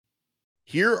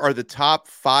Here are the top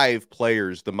 5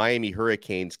 players the Miami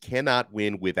Hurricanes cannot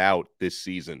win without this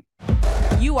season.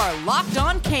 You are Locked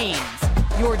On Canes,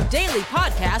 your daily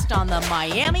podcast on the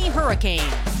Miami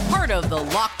Hurricanes. Part of the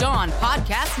Locked On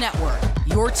Podcast Network,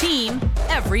 your team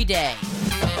every day.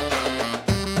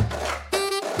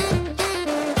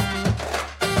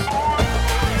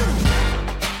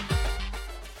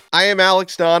 I am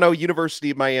Alex Dono,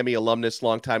 University of Miami alumnus,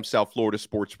 longtime South Florida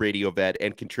sports radio vet,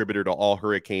 and contributor to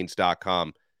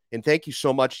allhurricanes.com. And thank you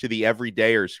so much to the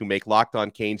everydayers who make Locked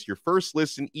On Canes your first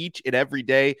listen each and every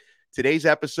day. Today's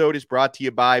episode is brought to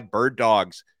you by Bird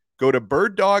Dogs. Go to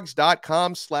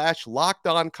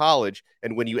birddogs.com/lockedoncollege,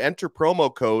 and when you enter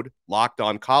promo code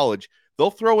LOCKEDONCollege,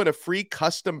 they'll throw in a free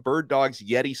custom Bird Dogs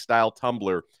Yeti-style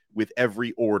tumbler with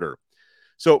every order.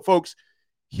 So, folks,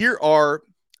 here are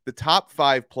the top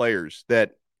 5 players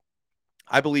that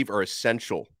I believe are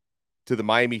essential to the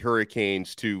Miami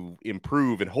Hurricanes to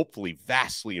improve and hopefully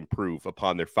vastly improve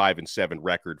upon their 5-7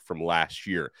 record from last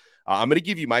year. I'm going to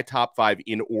give you my top 5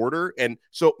 in order. And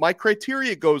so my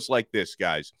criteria goes like this,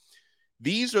 guys.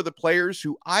 These are the players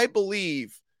who I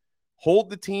believe hold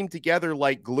the team together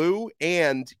like glue,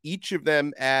 and each of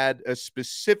them add a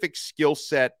specific skill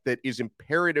set that is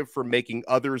imperative for making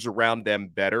others around them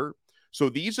better. So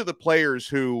these are the players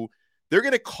who they're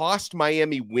going to cost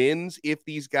Miami wins if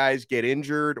these guys get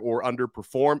injured or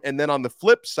underperform. And then on the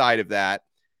flip side of that,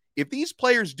 if these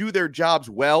players do their jobs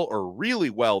well or really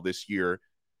well this year,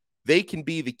 they can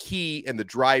be the key and the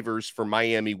drivers for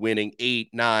Miami winning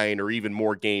 8, 9, or even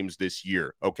more games this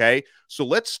year. Okay, so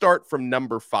let's start from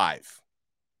number 5.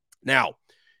 Now,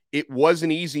 it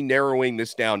wasn't easy narrowing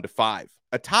this down to 5.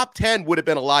 A top 10 would have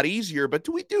been a lot easier, but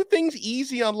do we do things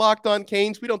easy on Locked On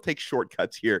Canes? We don't take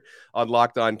shortcuts here on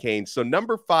Locked On Canes. So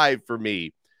number 5 for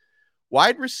me,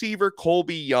 wide receiver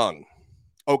Colby Young.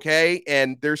 Okay,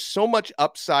 and there's so much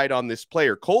upside on this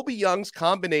player. Colby Young's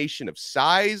combination of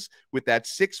size with that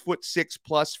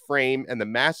 6'6" frame and the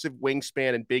massive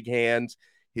wingspan and big hands,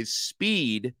 his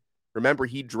speed. Remember,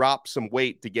 he dropped some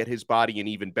weight to get his body in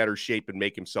even better shape and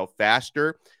make himself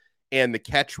faster. And the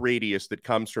catch radius that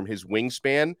comes from his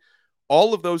wingspan,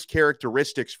 all of those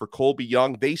characteristics for Colby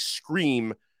Young, they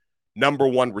scream number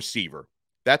 1 receiver.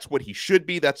 That's what he should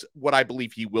be. That's what I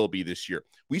believe he will be this year.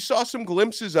 We saw some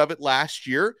glimpses of it last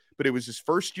year, but it was his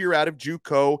first year out of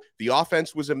JUCO. The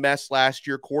offense was a mess last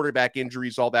year, quarterback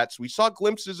injuries, all that. So we saw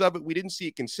glimpses of it. We didn't see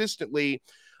it consistently.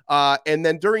 And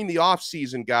then during the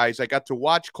offseason, guys, I got to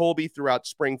watch Colby throughout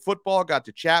spring football, got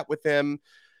to chat with him.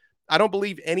 I don't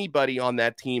believe anybody on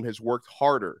that team has worked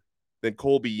harder than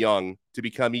Colby Young to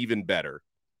become even better.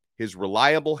 His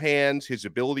reliable hands, his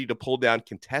ability to pull down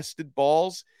contested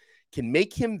balls can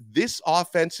make him this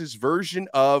offense's version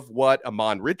of what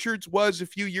Amon Richards was a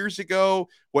few years ago,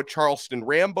 what Charleston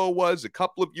Rambo was a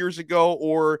couple of years ago,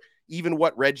 or even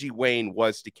what Reggie Wayne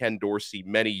was to Ken Dorsey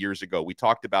many years ago. We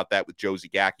talked about that with Joe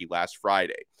Zagacki last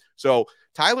Friday. So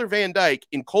Tyler Van Dyke,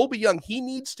 in Colby Young, he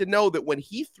needs to know that when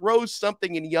he throws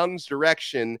something in Young's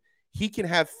direction, he can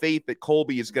have faith that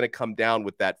Colby is going to come down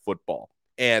with that football.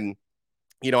 And,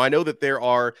 you know, I know that there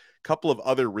are a couple of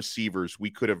other receivers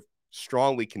we could have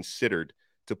strongly considered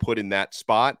to put in that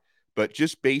spot, but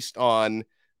just based on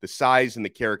the size and the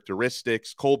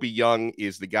characteristics, Colby Young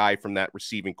is the guy from that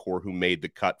receiving core who made the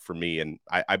cut for me. And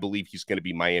I believe he's going to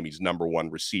be Miami's number 1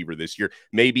 receiver this year.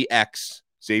 Maybe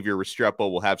Xavier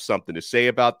Restrepo will have something to say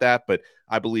about that, but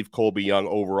I believe Colby Young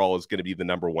overall is going to be the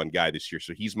number 1 guy this year.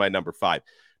 So he's my number 5.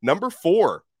 Number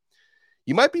 4,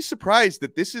 you might be surprised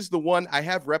that this is the one I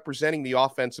have representing the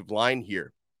offensive line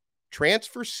here.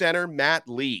 Transfer center Matt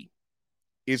Lee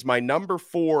is my number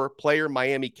 4 player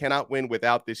Miami cannot win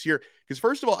without this year. Because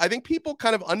first of all, I think people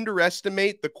kind of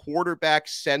underestimate the quarterback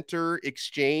center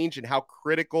exchange and how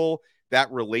critical that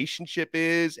relationship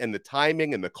is, and the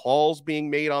timing and the calls being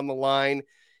made on the line.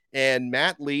 And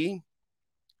Matt Lee,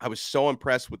 I was so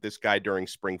impressed with this guy during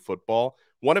spring football.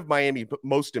 One of Miami's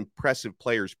most impressive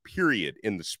players, period,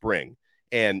 in the spring.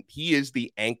 And he is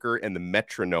the anchor and the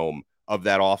metronome of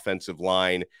that offensive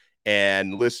line.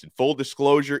 And listen, full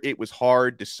disclosure, it was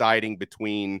hard deciding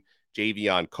between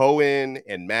Javion Cohen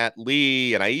and Matt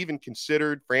Lee. And I even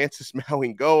considered Francis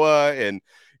Mauingoa and,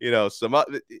 you know, some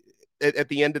other. At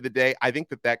the end of the day, I think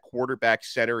that quarterback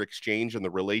center exchange and the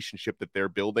relationship that they're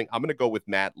building, I'm going to go with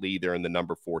Matt Lee there in the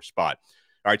number 4 spot.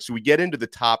 All right, so we get into the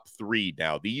top 3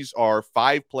 now. These are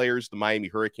 5 players the Miami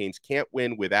Hurricanes can't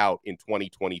win without in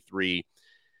 2023.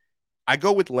 I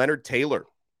go with Leonard Taylor,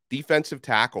 defensive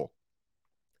tackle.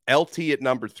 LT at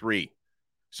number 3.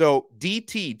 So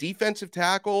DT, defensive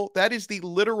tackle, that is the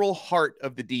literal heart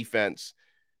of the defense.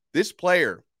 This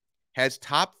player has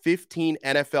top 15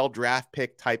 NFL draft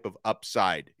pick type of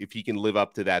upside if he can live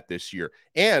up to that this year.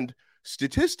 And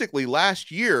statistically, last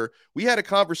year, we had a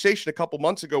conversation a couple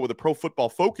months ago with a Pro Football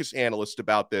Focus analyst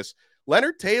about this.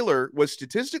 Leonard Taylor was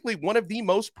statistically one of the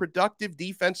most productive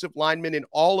defensive linemen in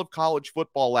all of college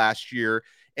football last year.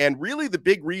 And really the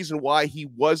big reason why he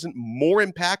wasn't more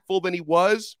impactful than he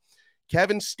was,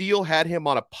 Kevin Steele had him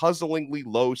on a puzzlingly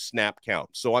low snap count.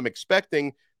 So I'm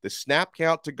expecting the snap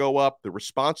count to go up, the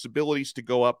responsibilities to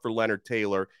go up for Leonard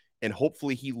Taylor, and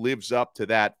hopefully he lives up to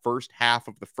that first half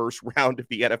of the first round of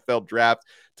the NFL draft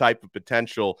type of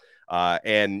potential.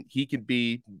 And he can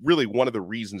be really one of the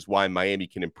reasons why Miami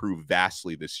can improve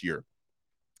vastly this year.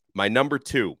 My number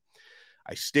 2,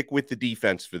 I stick with the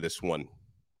defense for this one.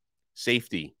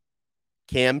 Safety,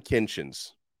 Cam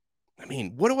Kinchins. I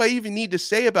mean, what do I even need to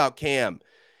say about Cam?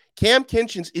 Cam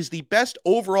Kinchins is the best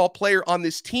overall player on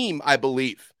this team, I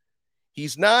believe.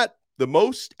 He's not the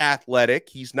most athletic.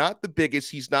 He's not the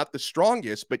biggest. He's not the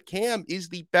strongest, but Cam is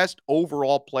the best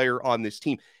overall player on this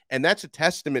team. And that's a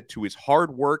testament to his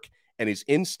hard work and his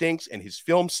instincts and his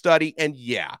film study. And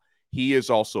yeah, he is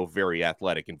also very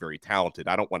athletic and very talented.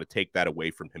 I don't want to take that away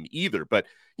from him either, but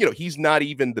he's not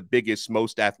even the biggest,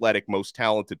 most athletic, most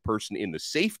talented person in the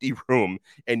safety room.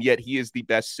 And yet he is the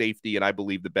best safety. And I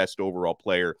believe the best overall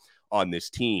player on this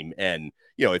team. And,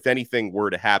 if anything were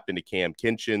to happen to Cam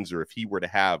Kinchins, or if he were to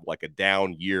have like a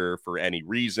down year for any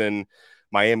reason,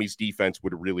 Miami's defense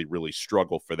would really, really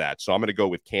struggle for that. So I'm going to go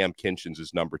with Cam Kinchins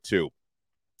as number 2.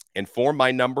 And for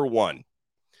my number 1,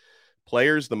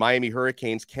 players the Miami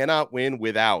Hurricanes cannot win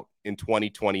without in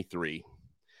 2023.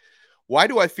 Why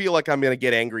do I feel like I'm going to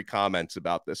get angry comments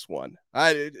about this one?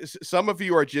 Some of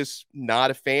you are just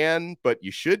not a fan, but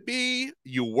you should be.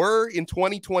 You were in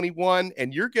 2021,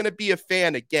 and you're going to be a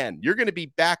fan again. You're going to be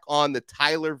back on the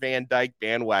Tyler Van Dyke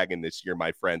bandwagon this year,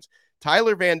 my friends.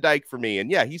 Tyler Van Dyke for me, and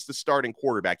yeah, he's the starting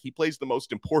quarterback. He plays the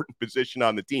most important position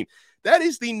on the team. That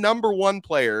is the number 1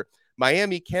 player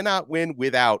Miami cannot win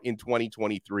without in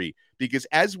 2023, because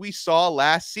as we saw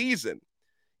last season,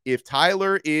 if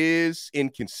Tyler is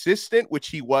inconsistent, which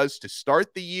he was to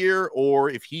start the year, or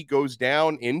if he goes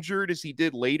down injured as he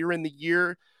did later in the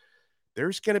year,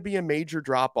 there's going to be a major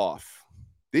drop-off.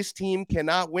 This team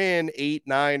cannot win 8,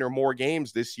 9, or more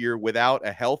games this year without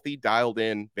a healthy,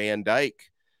 dialed-in Van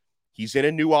Dyke. He's in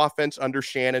a new offense under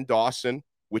Shannon Dawson,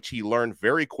 which he learned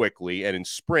very quickly, and in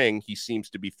spring, he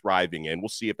seems to be thriving in. We'll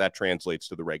see if that translates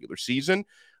to the regular season.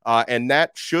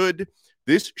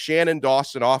 This Shannon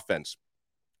Dawson offense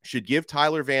should give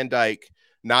Tyler Van Dyke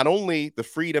not only the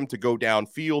freedom to go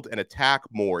downfield and attack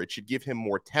more, it should give him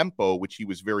more tempo, which he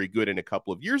was very good in a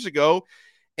couple of years ago.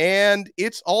 And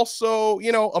it's also,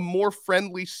 a more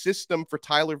friendly system for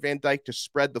Tyler Van Dyke to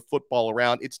spread the football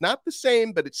around. It's not the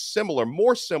same, but it's similar,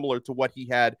 more similar to what he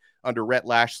had under Rhett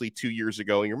Lashley 2 years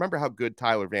ago. And you remember how good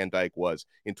Tyler Van Dyke was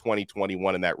in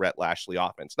 2021 in that Rhett Lashley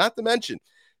offense. Not to mention,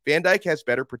 Van Dyke has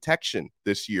better protection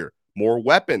this year. More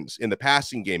weapons in the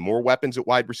passing game, more weapons at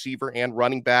wide receiver and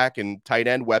running back, and tight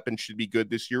end weapons should be good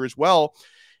this year as well.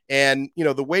 And,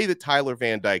 the way that Tyler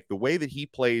Van Dyke, the way that he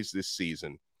plays this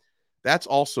season, that's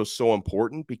also so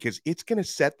important because it's going to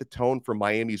set the tone for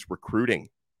Miami's recruiting.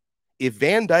 If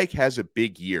Van Dyke has a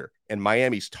big year and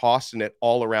Miami's tossing it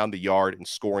all around the yard and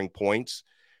scoring points,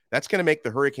 that's going to make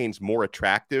the Hurricanes more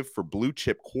attractive for blue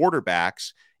chip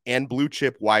quarterbacks and blue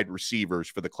chip wide receivers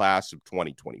for the class of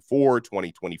 2024,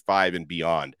 2025, and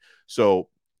beyond. So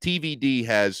TVD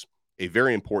has a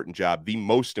very important job, the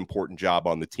most important job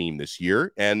on the team this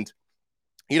year. And,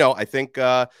 I think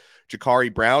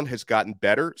Jakari Brown has gotten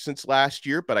better since last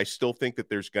year, but I still think that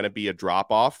there's going to be a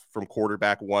drop-off from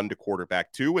quarterback 1 to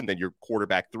quarterback 2, and then your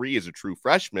quarterback 3 is a true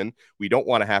freshman. We don't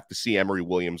want to have to see Emory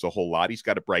Williams a whole lot. He's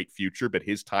got a bright future, but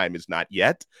his time is not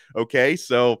yet. Okay,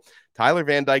 so Tyler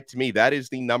Van Dyke, to me, that is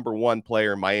the number 1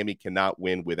 player Miami cannot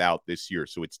win without this year.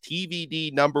 So it's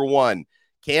TVD number 1,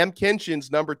 Cam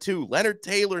Kinchins number 2, Leonard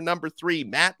Taylor number 3,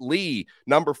 Matt Lee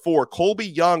number 4, Colby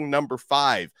Young number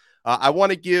 5. I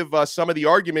want to give some of the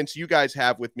arguments you guys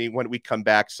have with me when we come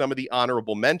back, some of the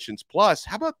honorable mentions. Plus,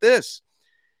 how about this?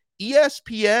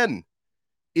 ESPN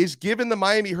is giving the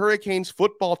Miami Hurricanes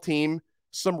football team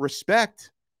some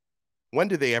respect. When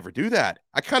do they ever do that?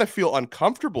 I kind of feel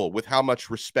uncomfortable with how much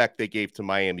respect they gave to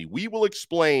Miami. We will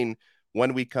explain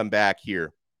when we come back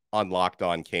here on Locked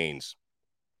On Canes.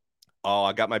 Oh,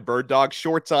 I got my Bird Dog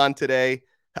shorts on today.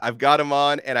 I've got them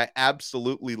on, and I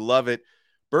absolutely love it.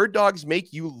 Bird Dogs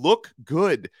make you look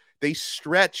good. They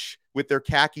stretch with their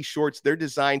khaki shorts. They're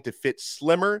designed to fit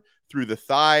slimmer through the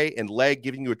thigh and leg,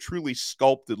 giving you a truly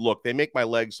sculpted look. They make my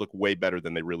legs look way better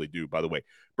than they really do, by the way.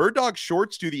 Bird Dog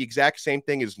shorts do the exact same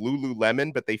thing as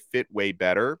Lululemon, but they fit way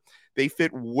better. They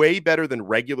fit way better than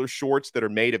regular shorts that are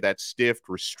made of that stiff,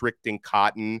 restricting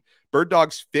cotton. Bird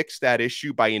Dogs fixed that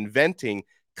issue by inventing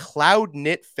cloud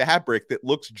knit fabric that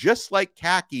looks just like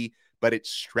khaki, but it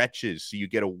stretches, so you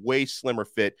get a way slimmer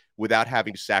fit without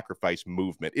having to sacrifice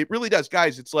movement. It really does.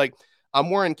 Guys, it's like I'm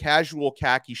wearing casual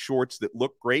khaki shorts that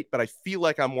look great, but I feel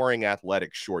like I'm wearing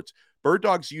athletic shorts. Bird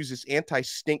Dogs uses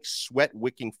anti-stink sweat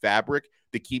wicking fabric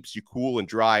that keeps you cool and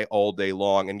dry all day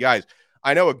long. And guys,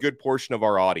 I know a good portion of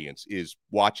our audience is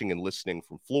watching and listening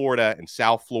from Florida and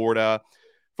South Florida.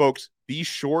 Folks, these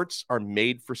shorts are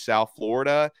made for South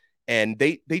Florida, and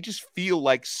they just feel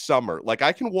like summer. Like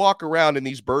I can walk around in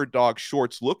these Bird Dog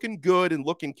shorts looking good and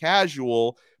looking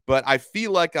casual, but I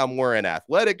feel like I'm wearing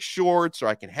athletic shorts, or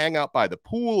I can hang out by the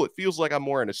pool. It feels like I'm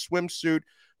wearing a swimsuit.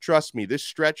 Trust me, this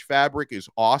stretch fabric is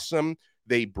awesome.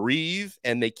 They breathe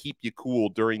and they keep you cool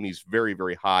during these very,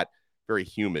 very hot, very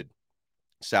humid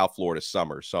South Florida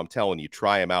summers. So I'm telling you,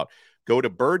 try them out. Go to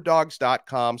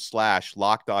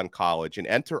birddogs.com/lockedoncollege and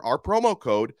enter our promo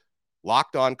code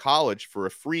Locked On College for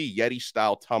a free Yeti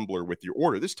style tumbler with your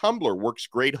order. This tumbler works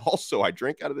great. Also, I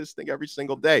drink out of this thing every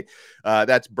single day.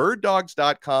 That's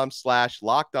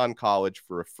birddogs.com/lockedoncollege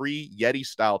for a free Yeti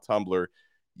style tumbler.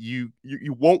 You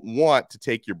won't want to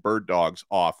take your Bird Dogs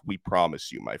off. We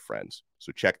promise you, my friends.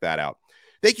 So check that out.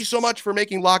 Thank you so much for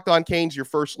making Locked On Canes your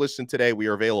first listen today. We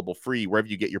are available free wherever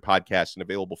you get your podcasts and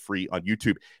available free on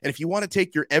YouTube. And if you want to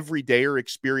take your everydayer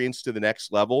experience to the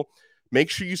next level,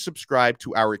 make sure you subscribe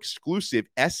to our exclusive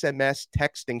SMS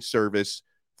texting service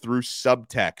through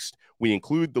Subtext. We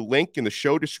include the link in the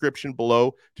show description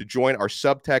below to join our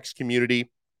Subtext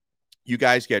community. You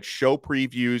guys get show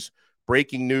previews,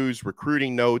 breaking news,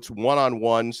 recruiting notes,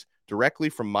 one-on-ones directly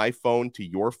from my phone to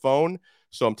your phone.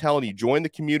 So I'm telling you, join the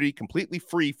community completely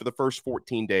free for the first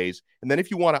 14 days. And then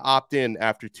if you want to opt in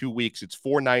after 2 weeks, it's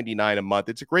 $4.99 a month.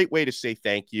 It's a great way to say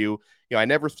thank you. You know, I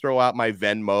never throw out my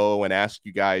Venmo and ask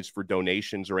you guys for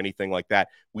donations or anything like that.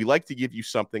 We like to give you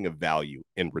something of value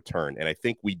in return. And I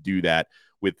think we do that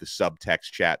with the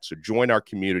Subtext chat. So join our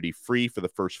community free for the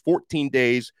first 14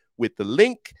 days with the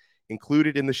link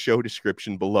included in the show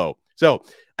description below. So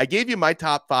I gave you my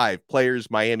top 5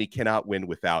 players Miami cannot win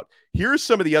without. Here are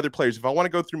some of the other players. If I want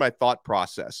to go through my thought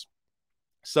process,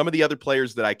 some of the other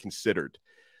players that I considered.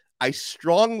 I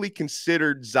strongly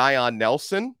considered Zion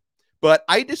Nelson, but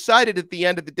I decided at the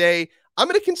end of the day, I'm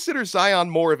going to consider Zion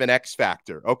more of an X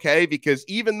factor, okay? Because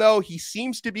even though he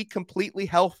seems to be completely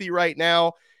healthy right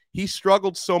now, he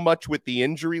struggled so much with the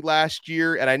injury last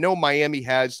year, and I know Miami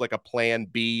has like a plan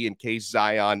B in case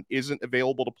Zion isn't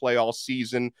available to play all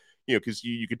season, you know, because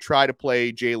you could try to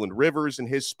play Jalen Rivers in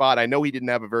his spot. I know he didn't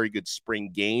have a very good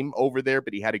spring game over there,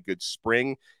 but he had a good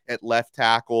spring at left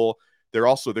tackle.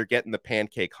 They're getting the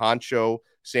pancake honcho,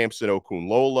 Samson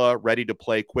Okunlola, ready to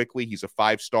play quickly. He's a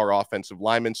 5-star offensive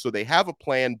lineman, so they have a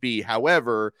plan B.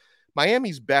 However,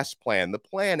 Miami's best plan, the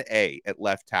plan A at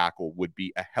left tackle, would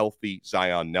be a healthy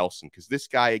Zion Nelson, because this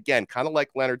guy, again, kind of like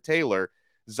Leonard Taylor,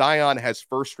 Zion has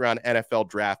first-round NFL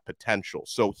draft potential.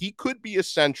 So he could be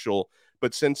essential,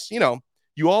 but since, you know,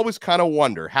 you always kind of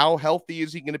wonder, how healthy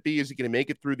is he going to be? Is he going to make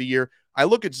it through the year? I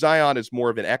look at Zion as more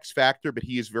of an X factor, but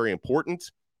he is very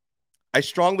important. I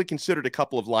strongly considered a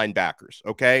couple of linebackers,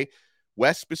 okay?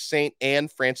 Wes Bassaint and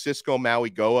Francisco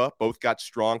Mauigoa both got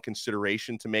strong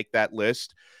consideration to make that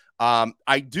list.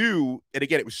 I do, and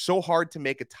again, it was so hard to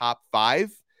make a top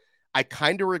 5. I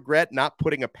kind of regret not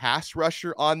putting a pass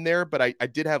rusher on there, but I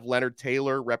did have Leonard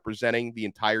Taylor representing the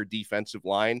entire defensive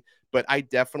line, but I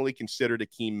definitely considered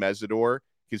Akeem Mesidor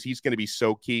because he's going to be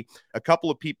so key. A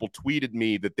couple of people tweeted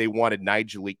me that they wanted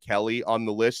Nigel Kelly on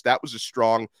the list. That was a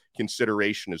strong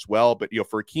consideration as well. But, you know,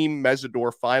 for Akeem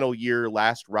Mesidor, final year,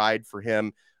 last ride for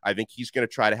him, I think he's going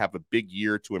to try to have a big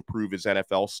year to improve his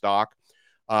NFL stock.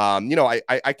 You know,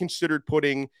 I considered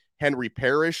putting Henry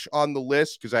Parrish on the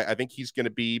list because I think he's going to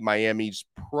be Miami's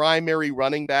primary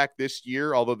running back this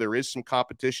year, although there is some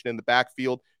competition in the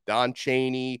backfield. Don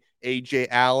Chaney, A.J.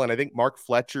 Allen. I think Mark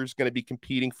Fletcher is going to be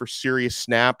competing for serious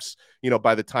snaps, you know,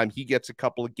 by the time he gets a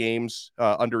couple of games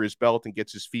under his belt and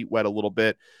gets his feet wet a little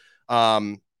bit.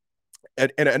 And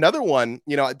another one,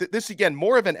 you know, this, again,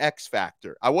 more of an X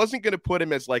factor. I wasn't going to put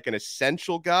him as like an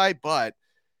essential guy, but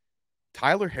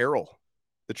Tyler Harrell,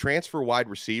 the transfer wide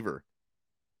receiver.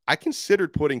 I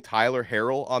considered putting Tyler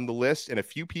Harrell on the list, and a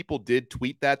few people did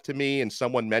tweet that to me, and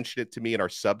someone mentioned it to me in our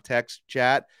subtext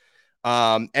chat.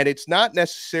 And it's not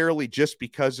necessarily just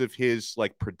because of his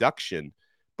like production,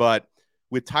 But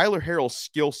with Tyler Harrell's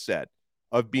skill set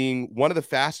of being one of the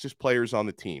fastest players on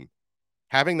the team,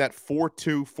 having that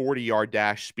 4.2 40-yard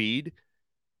dash speed,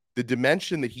 the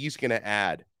dimension that he's going to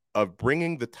add of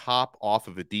bringing the top off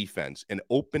of a defense and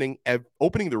opening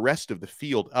the rest of the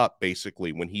field up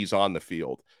basically when he's on the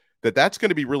field, that's going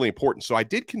to be really important. So I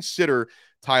did consider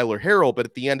Tyler Harrell, but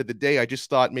at the end of the day, I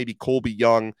just thought maybe Colby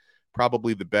Young,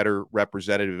 probably the better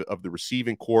representative of the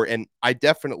receiving core. And I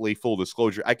definitely, full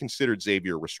disclosure, I considered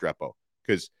Xavier Restrepo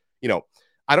because,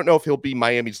 I don't know if he'll be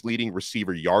Miami's leading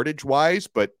receiver yardage wise,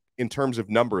 but in terms of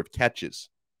number of catches,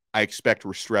 I expect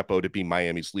Restrepo to be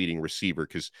Miami's leading receiver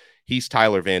because he's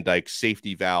Tyler Van Dyke's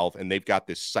safety valve, and they've got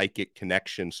this psychic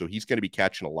connection. So he's going to be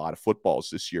catching a lot of footballs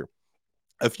this year.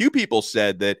 A few people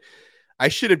said that I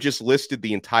should have just listed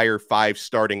the entire 5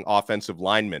 starting offensive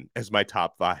linemen as my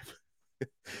top 5.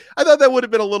 I thought that would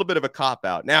have been a little bit of a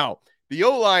cop-out. Now, the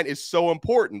O-line is so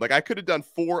important. Like, I could have done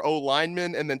 4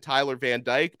 O-linemen and then Tyler Van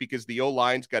Dyke because the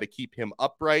O-line's got to keep him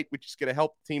upright, which is going to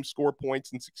help the team score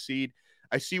points and succeed.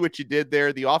 I see what you did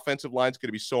there. The offensive line is going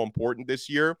to be so important this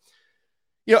year.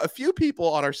 A few people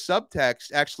on our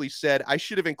subtext actually said I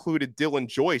should have included Dylan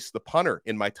Joyce, the punter,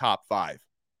 in my top 5.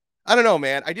 I don't know,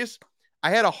 man. I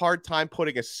had a hard time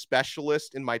putting a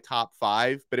specialist in my top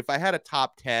 5, but if I had a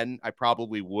top 10, I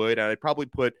probably would. And I'd probably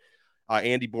put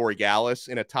Andy Borregales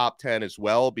in a top 10 as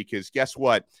well, because guess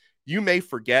what? You may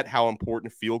forget how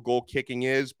important field goal kicking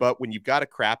is, but when you've got a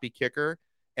crappy kicker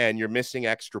and you're missing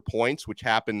extra points, which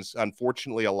happens,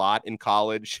 unfortunately, a lot in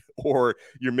college, or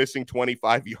you're missing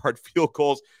 25-yard field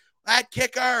goals, that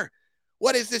kicker,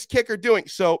 what is this kicker doing?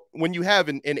 So when you have,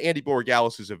 and Andy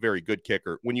Borregales is a very good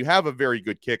kicker, when you have a very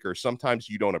good kicker, sometimes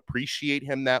you don't appreciate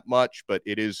him that much, but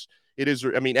it is,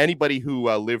 I mean, anybody who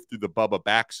lived through the Bubba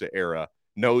Baxa era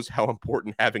knows how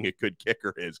important having a good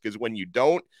kicker is, because when you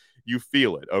don't, you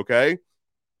feel it, okay?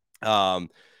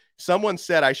 Someone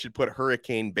said I should put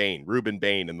Hurricane Bain, Ruben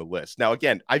Bain, in the list. Now,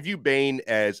 again, I view Bain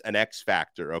as an X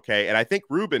factor, okay? And I think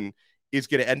Ruben is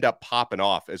going to end up popping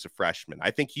off as a freshman.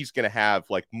 I think he's going to have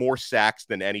like more sacks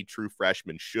than any true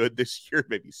freshman should this year,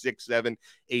 maybe 6, 7,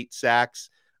 8 sacks.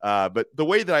 But the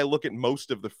way that I look at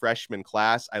most of the freshman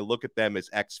class, I look at them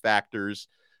as X factors.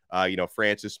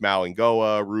 Francis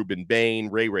Mauangoa, Ruben Bain,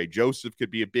 Ray Joseph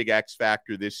could be a big X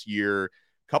factor this year.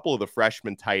 Couple of the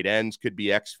freshman tight ends could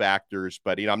be X factors,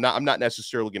 but I'm not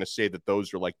necessarily going to say that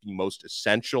those are like the most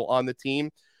essential on the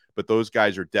team, but those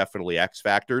guys are definitely X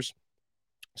factors.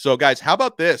 So guys, how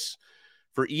about this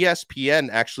for ESPN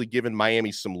actually giving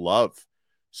Miami some love?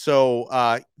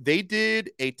 So they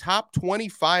did a top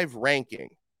 25 ranking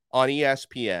on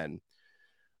ESPN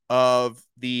of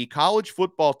the college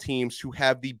football teams who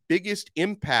have the biggest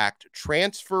impact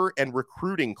transfer and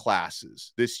recruiting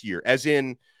classes this year, as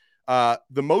in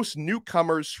the most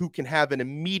newcomers who can have an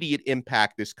immediate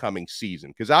impact this coming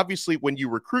season. Because obviously when you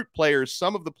recruit players,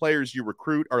 some of the players you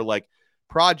recruit are like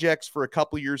projects for a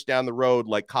couple years down the road,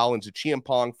 like Collins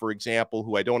Achiampong, for example,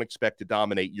 who I don't expect to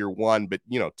dominate year 1, but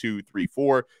 2, 3,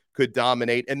 4 could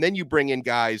dominate. And then you bring in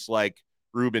guys like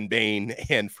Ruben Bain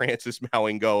and Francis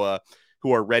Mauangoa,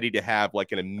 who are ready to have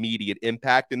like an immediate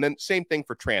impact. And then same thing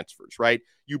for transfers, right?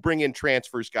 You bring in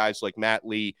transfers, guys like Matt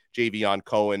Lee, Javion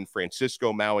Cohen,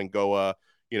 Francisco Mauangoa,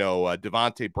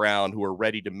 Devontae Brown, who are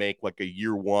ready to make like a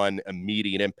year 1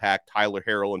 immediate impact, Tyler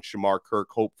Harrell and Shamar Kirk,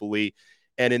 hopefully.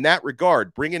 And in that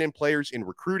regard, bringing in players in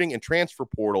recruiting and transfer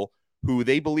portal who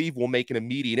they believe will make an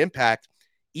immediate impact,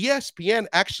 ESPN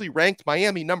actually ranked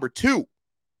Miami number 2.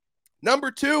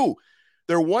 Number 2.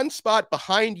 They're one spot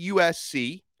behind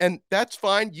USC. And that's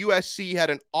fine. USC had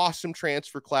an awesome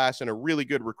transfer class and a really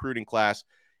good recruiting class.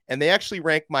 And they actually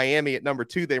ranked Miami at number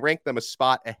 2. They ranked them a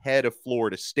spot ahead of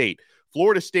Florida State.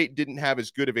 Florida State didn't have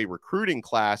as good of a recruiting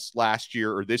class last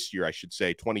year, or this year, I should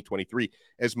say, 2023,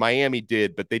 as Miami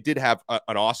did. But they did have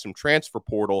an awesome transfer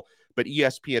portal. But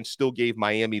ESPN still gave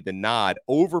Miami the nod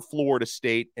over Florida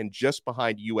State and just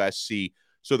behind USC.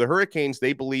 So the Hurricanes,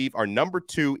 they believe, are number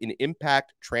 2 in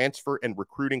impact, transfer, and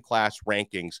recruiting class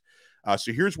rankings.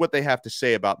 So here's what they have to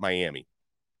say about Miami.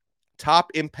 Top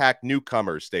impact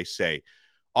newcomers, they say.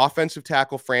 Offensive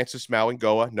tackle Francis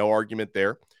Mauangoa, no argument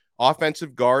there.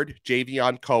 Offensive guard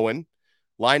Javion Cohen.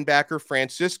 Linebacker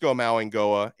Francisco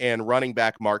Mauangoa. And running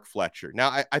back Mark Fletcher.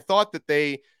 Now, I thought that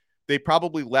they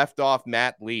probably left off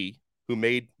Matt Lee, who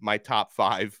made my top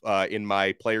 5 in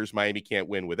my players Miami can't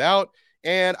win without.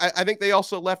 And I think they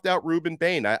also left out Ruben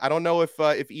Bain. I don't know if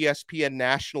ESPN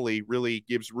nationally really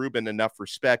gives Ruben enough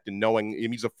respect, and knowing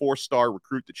he's a 4-star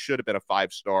recruit that should have been a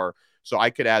 5-star. So I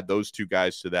could add those 2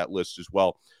 guys to that list as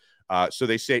well. So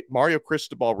they say Mario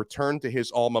Cristobal returned to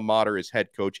his alma mater as head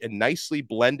coach and nicely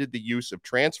blended the use of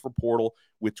transfer portal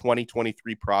with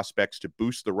 2023 prospects to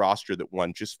boost the roster that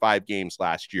won just 5 games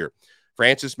last year.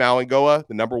 Francis Malingoa,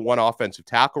 the number 1 offensive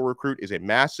tackle recruit, is a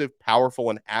massive, powerful,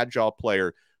 and agile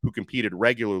player who competed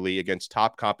regularly against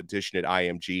top competition at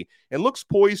IMG and looks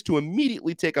poised to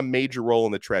immediately take a major role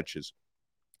in the trenches.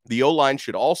 The O-line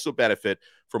should also benefit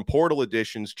from portal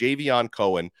additions Javion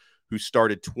Cohen, who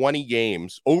started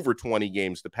over 20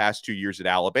 games the past 2 years at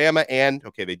Alabama, and,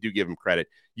 okay, they do give him credit,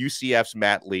 UCF's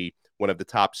Matt Lee, one of the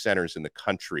top centers in the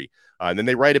country. And then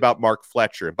they write about Mark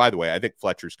Fletcher. And by the way, I think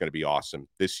Fletcher's going to be awesome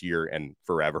this year and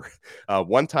forever.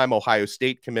 One-time Ohio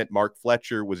State commit Mark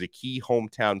Fletcher was a key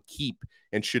hometown keep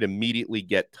and should immediately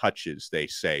get touches, they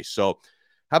say. So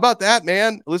how about that,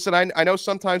 man? Listen, I know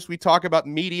sometimes we talk about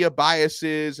media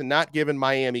biases and not giving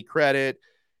Miami credit.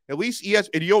 At least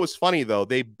ESPN, you know what's funny, though?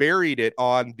 They buried it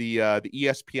on the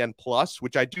ESPN Plus,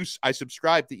 which I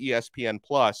subscribe to ESPN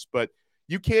Plus, but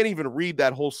you can't even read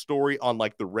that whole story on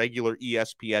like the regular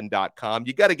ESPN.com.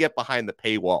 You got to get behind the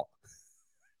paywall.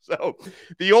 So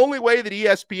the only way that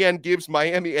ESPN gives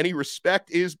Miami any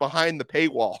respect is behind the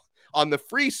paywall. On the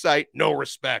free site, no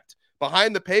respect.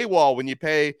 Behind the paywall, when you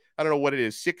pay, I don't know what it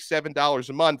is, $6, $7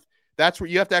 a month, that's where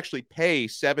you have to actually pay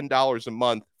 $7 a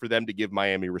month for them to give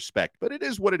Miami respect. But it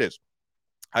is what it is.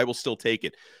 I will still take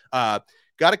it.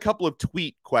 Got a couple of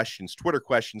Twitter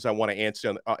questions I want to answer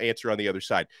on the other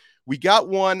side. We got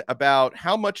one about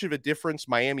how much of a difference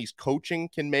Miami's coaching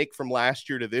can make from last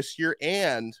year to this year.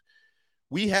 And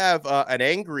we have an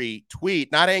angry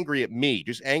tweet, not angry at me,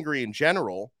 just angry in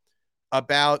general,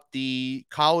 about the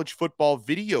college football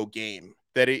video game.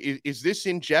 That is this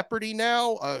in jeopardy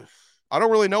now? I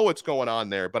don't really know what's going on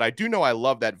there, but I do know I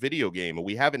love that video game. And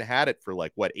we haven't had it for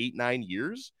 8-9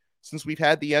 years since we've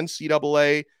had the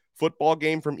NCAA football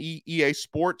game from EA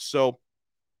Sports. So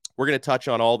we're going to touch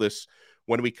on all this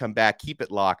when we come back. Keep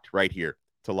it locked right here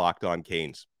to Locked On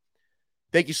Canes.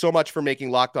 Thank you so much for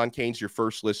making Locked On Canes your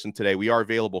first listen today. We are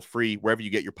available free wherever you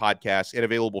get your podcasts and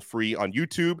available free on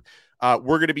YouTube.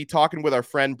 We're going to be talking with our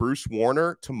friend Bruce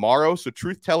Warner tomorrow. So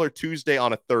Truth Teller Tuesday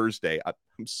on a Thursday.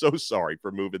 I'm so sorry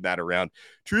for moving that around.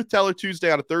 Truth Teller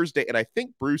Tuesday on a Thursday. And I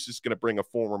think Bruce is going to bring a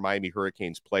former Miami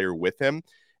Hurricanes player with him.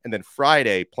 And then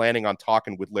Friday, planning on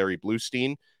talking with Larry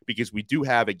Bluestein, because we do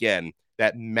have, again,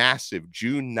 that massive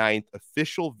June 9th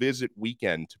official visit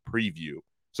weekend to preview.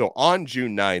 So on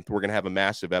June 9th, we're going to have a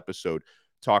massive episode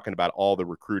talking about all the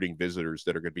recruiting visitors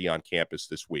that are going to be on campus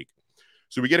this week.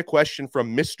 So we get a question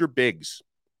from Mr. Biggs.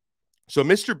 So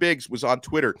Mr. Biggs was on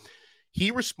Twitter.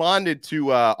 He responded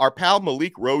to our pal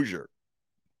Malik Rozier,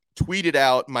 tweeted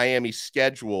out Miami's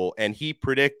schedule, and he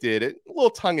predicted, a little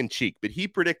tongue-in-cheek, but he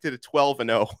predicted a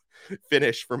 12-0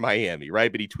 finish for Miami,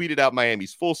 right? But he tweeted out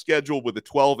Miami's full schedule with a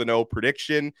 12-0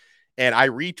 prediction, and I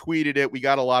retweeted it. We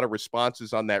got a lot of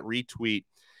responses on that retweet,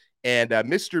 and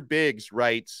Mr. Biggs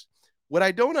writes, what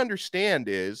I don't understand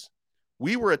is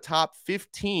we were a top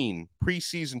 15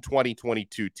 preseason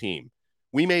 2022 team.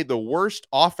 We made the worst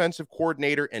offensive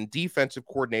coordinator and defensive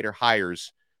coordinator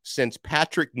hires since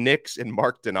Patrick Nix and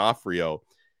Mark D'Onofrio.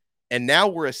 And now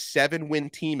we're a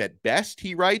 7-win team at best,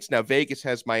 he writes. Now, Vegas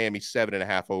has Miami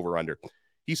 7.5 over-under.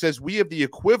 He says, we have the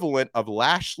equivalent of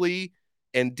Lashley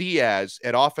and Diaz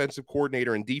at offensive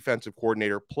coordinator and defensive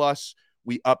coordinator, plus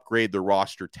we upgrade the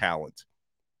roster talent.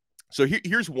 So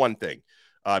here's one thing,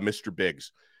 Mr.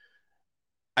 Biggs.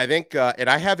 I think, and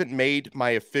I haven't made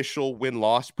my official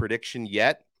win-loss prediction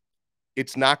yet.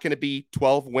 It's not going to be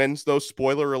 12 wins, though.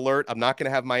 Spoiler alert. I'm not going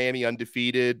to have Miami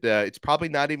undefeated. It's probably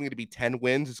not even going to be 10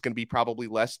 wins. It's going to be probably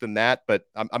less than that, but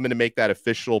I'm going to make that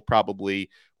official probably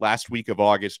last week of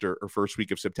August or first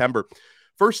week of September.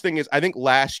 First thing is, I think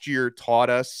last year taught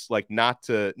us not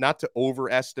to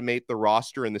overestimate the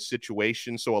roster and the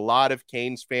situation. So a lot of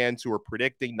Canes fans who were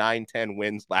predicting 9-10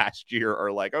 wins last year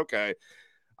are like, okay,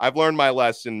 I've learned my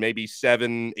lesson, maybe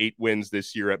 7-8 wins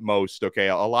this year at most. Okay.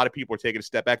 A lot of people are taking a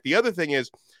step back. The other thing is,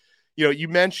 you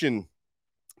mentioned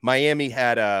Miami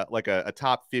had a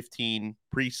top 15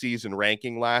 preseason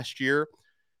ranking last year.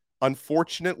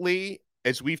 Unfortunately,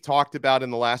 as we've talked about in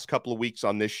the last couple of weeks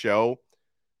on this show,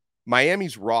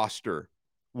 Miami's roster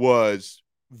was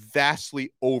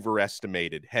vastly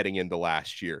overestimated heading into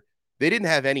last year. They didn't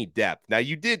have any depth. Now,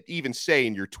 you did even say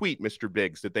in your tweet, Mr.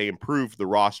 Biggs, that they improved the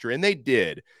roster, and they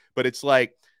did. But it's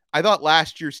like, I thought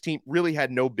last year's team really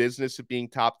had no business of being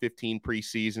top 15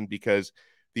 preseason because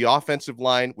the offensive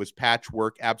line was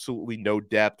patchwork, absolutely no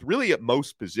depth. Really, at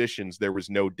most positions, there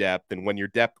was no depth. And when your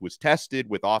depth was tested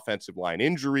with offensive line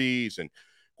injuries and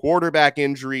quarterback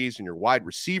injuries, and your wide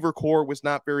receiver core was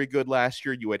not very good last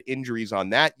year. You had injuries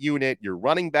on that unit. Your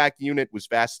running back unit was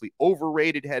vastly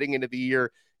overrated heading into the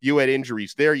year. You had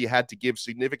injuries there. You had to give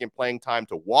significant playing time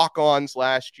to walk-ons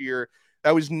last year.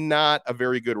 That was not a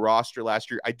very good roster last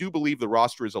year. I do believe the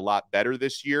roster is a lot better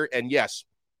this year. And yes,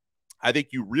 I think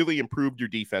you really improved your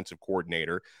defensive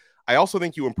coordinator. I also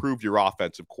think you improved your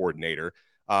offensive coordinator.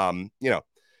 The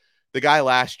guy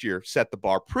last year set the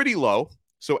bar pretty low.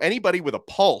 So anybody with a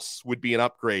pulse would be an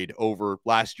upgrade over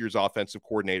last year's offensive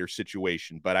coordinator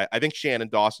situation. But I think Shannon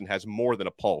Dawson has more than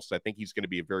a pulse. I think he's going to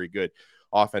be a very good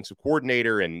offensive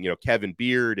coordinator. And, Kevin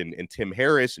Beard and Tim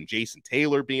Harris and Jason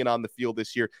Taylor being on the field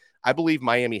this year. I believe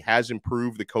Miami has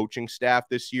improved the coaching staff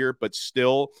this year, but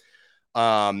still,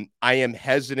 I am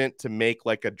hesitant to make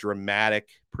like a dramatic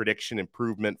prediction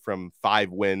improvement from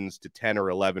 5 wins to 10 or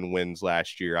 11 wins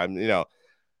last year.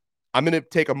 I'm going to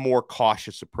take a more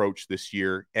cautious approach this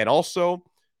year. And also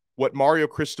what Mario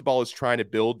Cristobal is trying to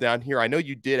build down here. I know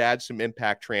you did add some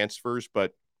impact transfers,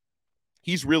 but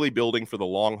he's really building for the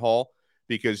long haul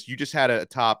because you just had a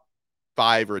top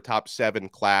 5 or a top 7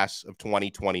 class of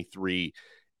 2023.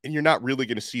 And you're not really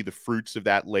going to see the fruits of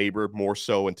that labor more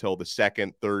so until the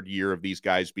second, third year of these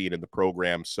guys being in the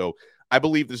program. So I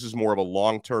believe this is more of a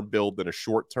long-term build than a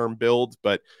short-term build.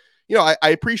 But, I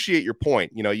appreciate your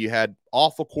point. You had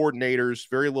awful coordinators,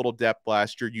 very little depth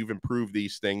last year. You've improved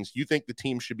these things. You think the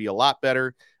team should be a lot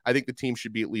better. I think the team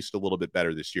should be at least a little bit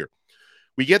better this year.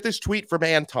 We get this tweet from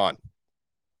Anton.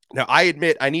 Now, I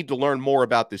admit I need to learn more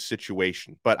about this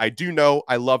situation, but I do know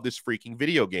I love this freaking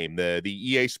video game, the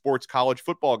EA Sports college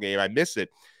football game. I miss it.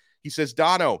 He says,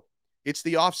 Dono, it's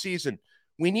the offseason.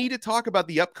 We need to talk about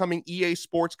the upcoming EA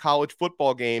Sports college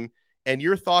football game and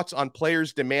your thoughts on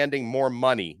players demanding more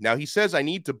money. Now, he says I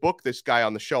need to book this guy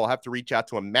on the show. I'll have to reach out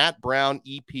to him. Matt Brown,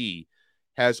 EP,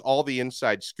 has all the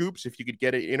inside scoops. If you could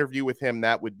get an interview with him,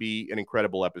 that would be an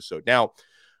incredible episode. Now,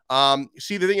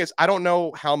 see, the thing is, I don't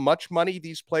know how much money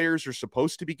these players are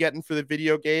supposed to be getting for the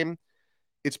video game.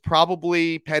 It's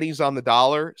probably pennies on the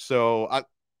dollar. So,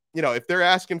 if they're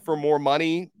asking for more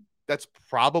money, that's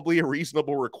probably a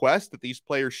reasonable request that these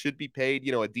players should be paid,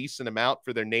 a decent amount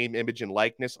for their name, image, and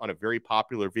likeness on a very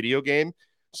popular video game.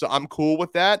 So I'm cool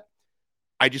with that.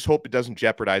 I just hope it doesn't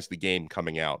jeopardize the game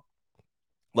coming out.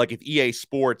 Like if EA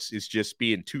Sports is just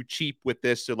being too cheap with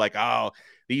this, they're like, oh,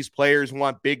 these players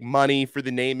want big money for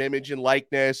the name, image, and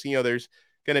likeness. There's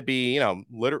going to be,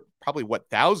 probably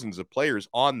thousands of players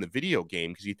on the video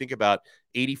game. Because you think about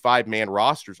 85-man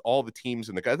rosters, all the teams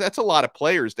in that's a lot of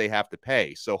players they have to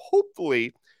pay. So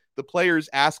hopefully the players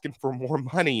asking for more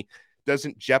money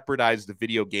doesn't jeopardize the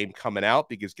video game coming out.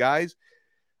 Because guys,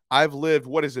 I've lived,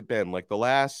 what has it been, like the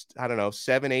last,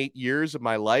 7-8 years of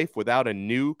my life without a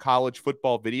new college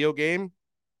football video game.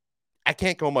 I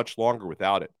can't go much longer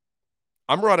without it.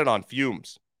 I'm running on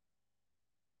fumes.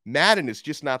 Madden is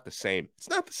just not the same. It's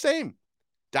not the same.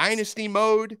 Dynasty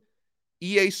mode,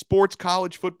 EA Sports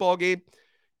college football game.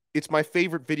 It's my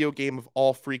favorite video game of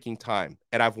all freaking time.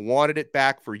 And I've wanted it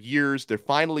back for years. They're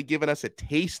finally giving us a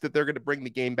taste that they're going to bring the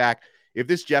game back. If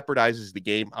this jeopardizes the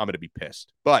game, I'm going to be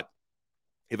pissed. But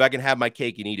if I can have my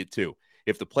cake and eat it too.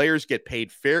 If the players get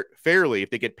paid fairly, if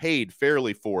they get paid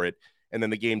fairly for it, and then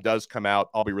the game does come out,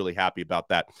 I'll be really happy about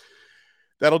that.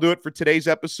 That'll do it for today's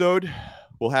episode.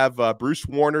 We'll have Bruce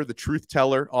Warner, the truth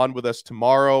teller, on with us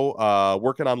tomorrow,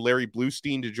 working on Larry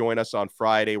Bluestein to join us on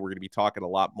Friday. We're going to be talking a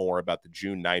lot more about the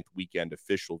June 9th weekend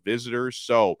official visitors.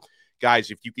 So, guys,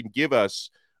 if you can give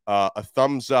us a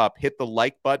thumbs up, hit the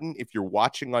like button if you're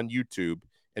watching on YouTube,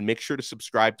 and make sure to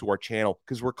subscribe to our channel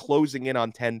because we're closing in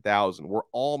on 10,000. We're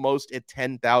almost at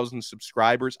 10,000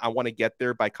 subscribers. I want to get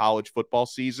there by college football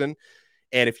season.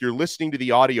 And if you're listening to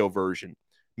the audio version,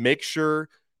 make sure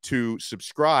to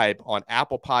subscribe on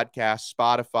Apple Podcasts,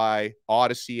 Spotify,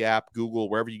 Odyssey app, Google,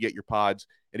 wherever you get your pods.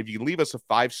 And if you can leave us a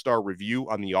 5-star review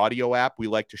on the audio app, we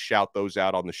like to shout those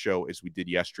out on the show as we did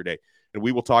yesterday. And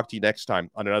we will talk to you next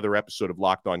time on another episode of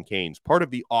Locked On Canes, part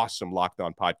of the awesome Locked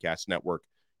On Podcast Network,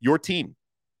 your team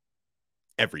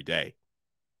every day.